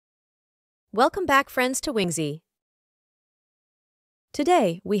Welcome back, friends, to Wingsy.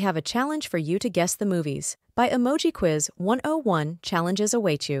 Today, we have a challenge for you to guess the movies. By Emoji Quiz 101, challenges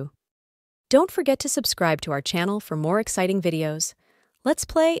await you. Don't forget to subscribe to our channel for more exciting videos. Let's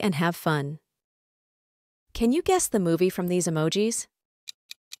play and have fun. Can you guess the movie from these emojis?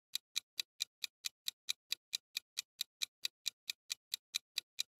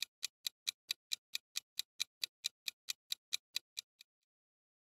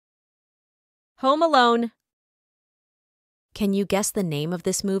 Home Alone. Can you guess the name of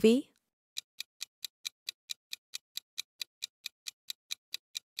this movie?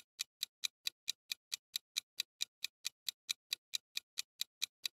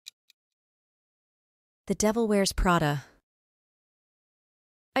 The Devil Wears Prada.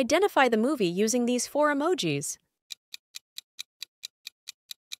 Identify the movie using these 4 emojis.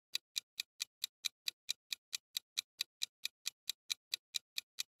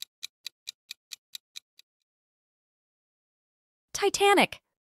 Titanic.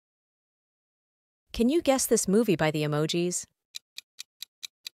 Can you guess this movie by the emojis?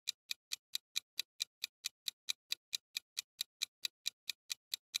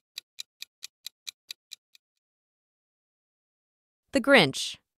 The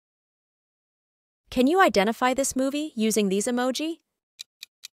Grinch. Can you identify this movie using these emoji?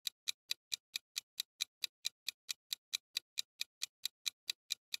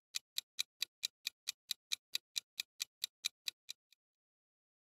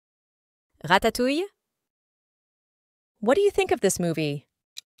 Ratatouille? What do you think of this movie?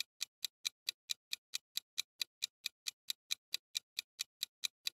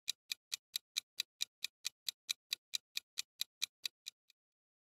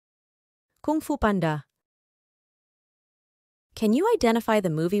 Kung Fu Panda. Can you identify the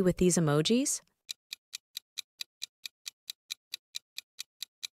movie with these emojis?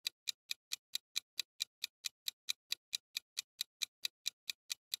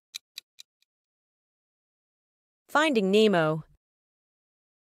 Finding Nemo.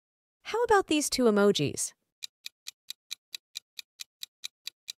 How about these 2 emojis?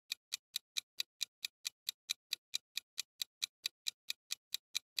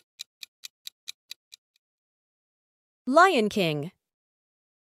 Lion King.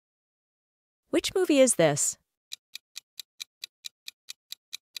 Which movie is this?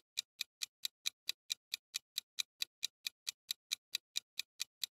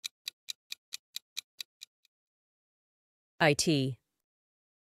 IT.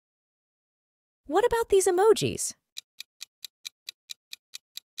 What about these emojis?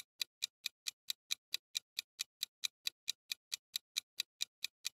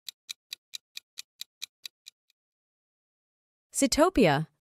 Zootopia.